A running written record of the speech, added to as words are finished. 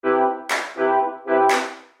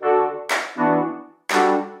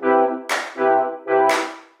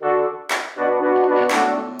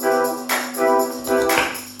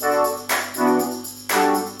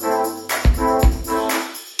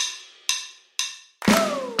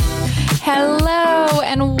Hello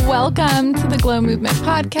and welcome to the Glow Movement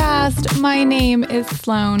Podcast. My name is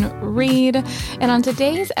Sloan Reed, and on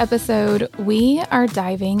today's episode, we are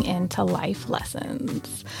diving into life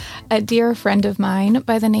lessons. A dear friend of mine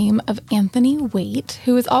by the name of Anthony Waite,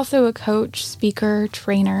 who is also a coach, speaker,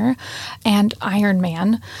 trainer, and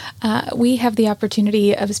Ironman, we have the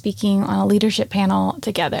opportunity of speaking on a leadership panel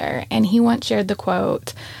together, and he once shared the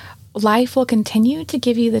quote, "Life will continue to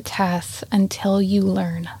give you the tests until you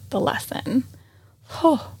learn the lesson."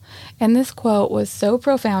 And this quote was so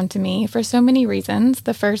profound to me for so many reasons.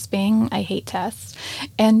 The first being I hate tests.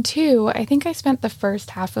 And two, I think I spent the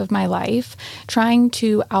first half of my life trying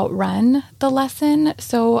to outrun the lesson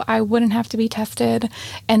so I wouldn't have to be tested.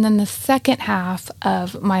 And then the second half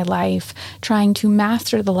of my life trying to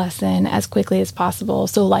master the lesson as quickly as possible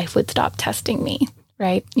so life would stop testing me.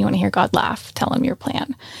 Right? You want to hear God laugh, tell him your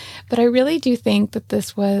plan. But I really do think that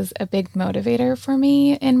this was a big motivator for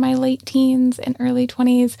me in my late teens and early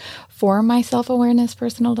 20s for my self-awareness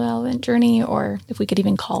personal development journey, or if we could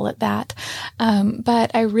even call it that. But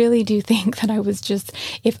I really do think that I was just,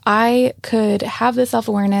 if I could have the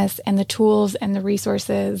self-awareness and the tools and the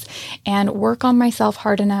resources and work on myself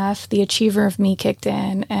hard enough, the achiever of me kicked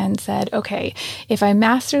in and said, okay, if I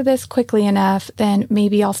master this quickly enough, then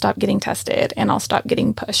maybe I'll stop getting tested and I'll stop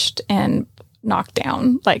getting pushed and knocked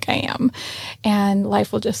down like I am, and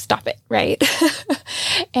life will just stop it, right?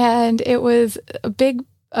 And it was a big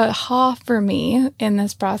aha for me in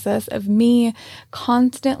this process of me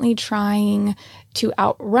constantly trying to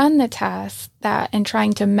outrun the test and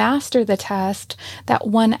trying to master the test, that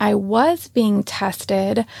when I was being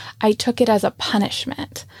tested, I took it as a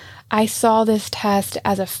punishment. I saw this test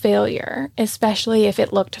as a failure, especially if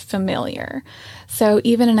it looked familiar. So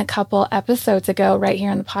even in a couple episodes ago, right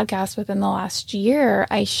here on the podcast within the last year,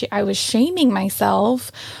 I was shaming myself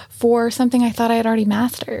for something I thought I had already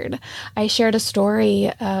mastered. I shared a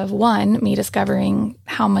story of me discovering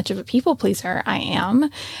how much of a people pleaser I am.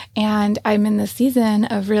 And I'm in the season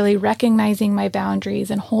of really recognizing my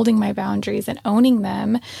boundaries and holding my boundaries and owning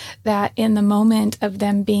them, that in the moment of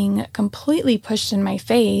them being completely pushed in my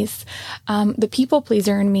face, the people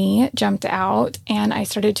pleaser in me jumped out and I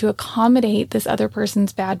started to accommodate this other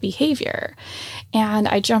person's bad behavior. And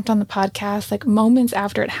I jumped on the podcast like moments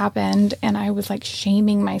after it happened, and I was like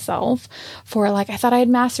shaming myself for I thought I had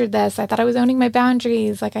mastered this. I thought I was owning my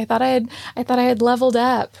boundaries. I thought I had leveled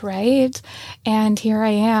up, right? And here I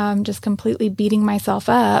am just completely beating myself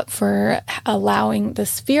up for allowing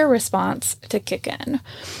this fear response to kick in.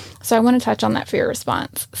 So I want to touch on that fear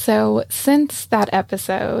response. So since that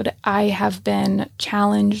episode, I have been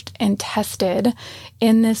challenged and tested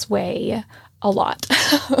in this way a lot,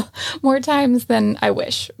 more times than I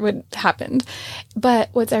wish would happened. But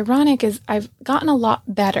what's ironic is I've gotten a lot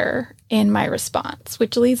better in my response,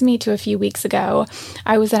 which leads me to a few weeks ago.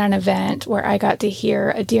 I was at an event where I got to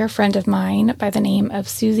hear a dear friend of mine by the name of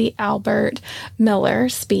Susie Albert Miller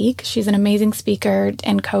speak. She's an amazing speaker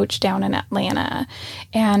and coach down in Atlanta,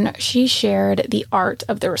 and she shared the art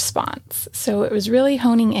of the response. So it was really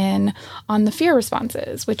honing in on the fear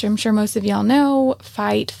responses, which I'm sure most of y'all know: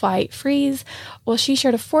 fight, flight, freeze. Well, she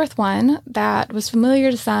shared a fourth one that was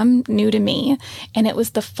familiar to some, new to me, and it was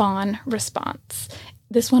the fawn response.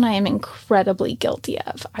 This one I am incredibly guilty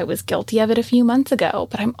of. I was guilty of it a few months ago,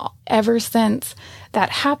 but ever since that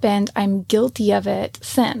happened, I'm guilty of it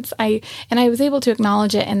since. I was able to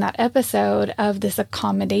acknowledge it in that episode of this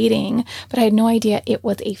accommodating, but I had no idea it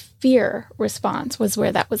was a fear response was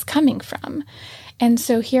where that was coming from. And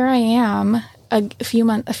so here I am a few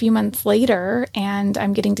months later, and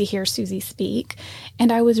I'm getting to hear Susie speak, and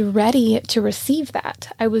I was ready to receive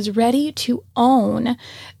that. I was ready to own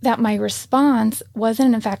that my response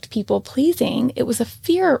wasn't in fact people pleasing. It was a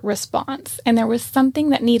fear response, and there was something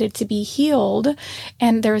that needed to be healed,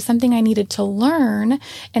 and there was something I needed to learn,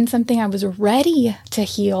 and something I was ready to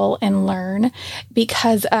heal and learn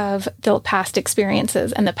because of the past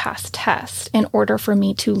experiences and the past test in order for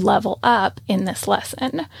me to level up in this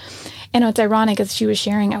lesson. And what's ironic is she was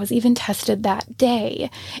sharing, I was even tested that day.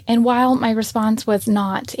 And while my response was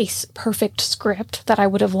not a perfect script that I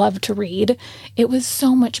would have loved to read, it was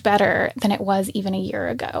so much better than it was even a year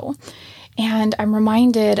ago. And I'm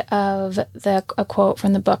reminded of a quote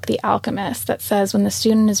from the book, The Alchemist, that says, when the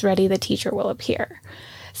student is ready, the teacher will appear.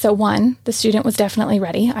 So the student was definitely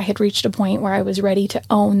ready. I had reached a point where I was ready to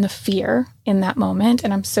own the fear in that moment.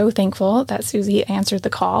 And I'm so thankful that Susie answered the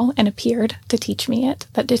call and appeared to teach me it,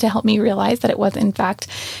 to help me realize that it was in fact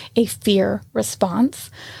a fear response.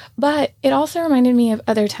 But it also reminded me of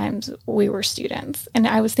other times we were students. And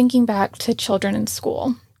I was thinking back to children in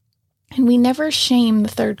school. And we never shame the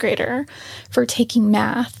third grader for taking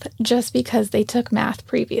math just because they took math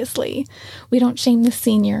previously. We don't shame the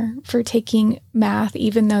senior for taking math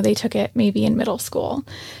even though they took it maybe in middle school,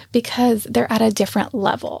 because they're at a different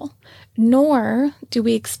level. Nor do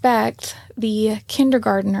we expect the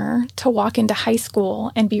kindergartner to walk into high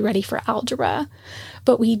school and be ready for algebra.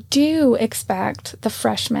 But we do expect the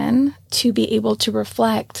freshman to be able to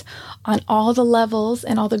reflect on all the levels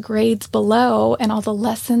and all the grades below and all the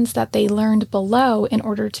lessons that they learned below in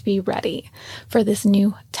order to be ready for this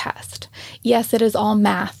new test. Yes, it is all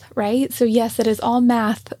math, right? So yes, it is all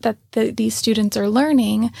math that these students are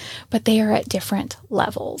learning, but they are at different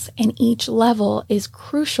levels. And each level is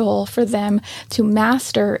crucial for them to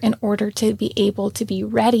master in order to be able to be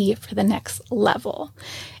ready for the next level.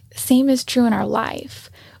 Same is true in our life.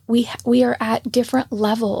 We are at different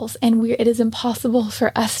levels, and it is impossible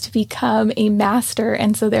for us to become a master,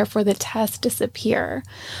 and so therefore the tests disappear.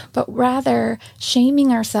 But rather,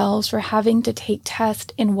 shaming ourselves for having to take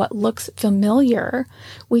tests in what looks familiar,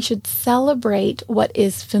 we should celebrate what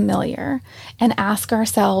is familiar and ask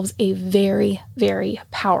ourselves a very, very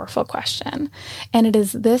powerful question. And it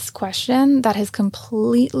is this question that has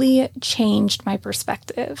completely changed my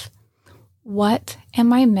perspective. What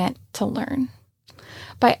am I meant to learn?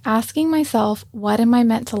 By asking myself, what am I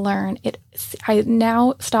meant to learn? I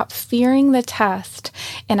now stop fearing the test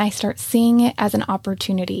and I start seeing it as an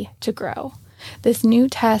opportunity to grow. This new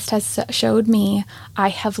test has showed me I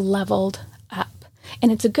have leveled up.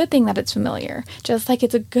 And it's a good thing that it's familiar, just like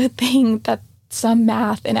it's a good thing that some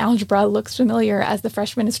math and algebra looks familiar as the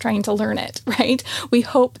freshman is trying to learn it, right? We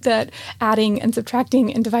hope that adding and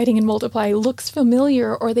subtracting and dividing and multiply looks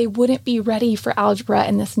familiar, or they wouldn't be ready for algebra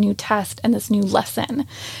and this new test and this new lesson.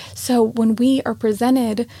 So when we are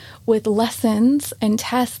presented with lessons and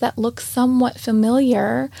tests that look somewhat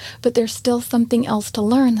familiar, but there's still something else to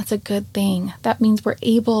learn, that's a good thing. That means we're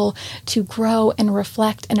able to grow and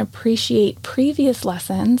reflect and appreciate previous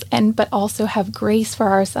lessons, but also have grace for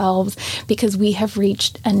ourselves because we have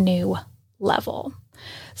reached a new level.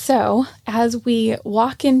 So as we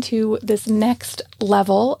walk into this next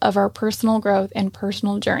level of our personal growth and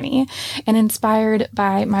personal journey, and inspired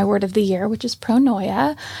by my word of the year, which is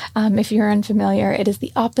pronoia. If you're unfamiliar, it is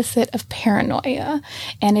the opposite of paranoia,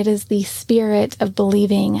 and it is the spirit of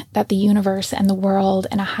believing that the universe and the world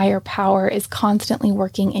and a higher power is constantly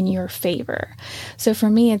working in your favor. So for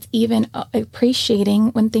me, it's even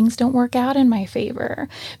appreciating when things don't work out in my favor,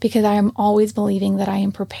 because I am always believing that I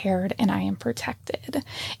am prepared and I am protected.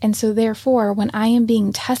 And so therefore, when I am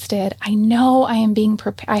being tested, I know I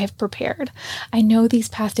have prepared. I know these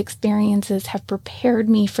past experiences have prepared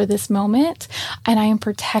me for this moment, and I am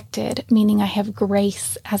protected, meaning I have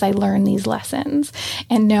grace as I learn these lessons,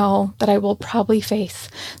 and know that I will probably face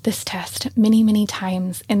this test many, many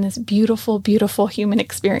times in this beautiful, beautiful human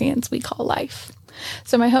experience we call life.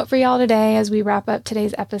 So my hope for y'all today as we wrap up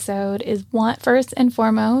today's episode is, first and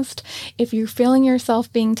foremost, if you're feeling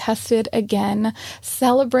yourself being tested again,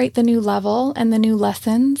 celebrate the new level and the new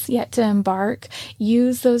lessons yet to embark.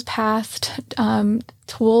 Use those past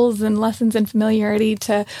tools and lessons and familiarity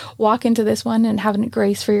to walk into this one and have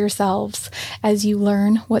grace for yourselves as you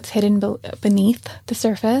learn what's hidden beneath the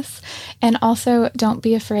surface. And also, don't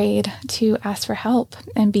be afraid to ask for help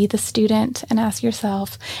and be the student and ask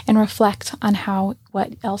yourself and reflect on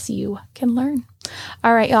what else you can learn.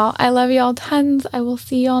 All right, y'all. I love y'all tons. I will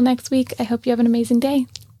see y'all next week. I hope you have an amazing day.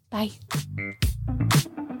 Bye.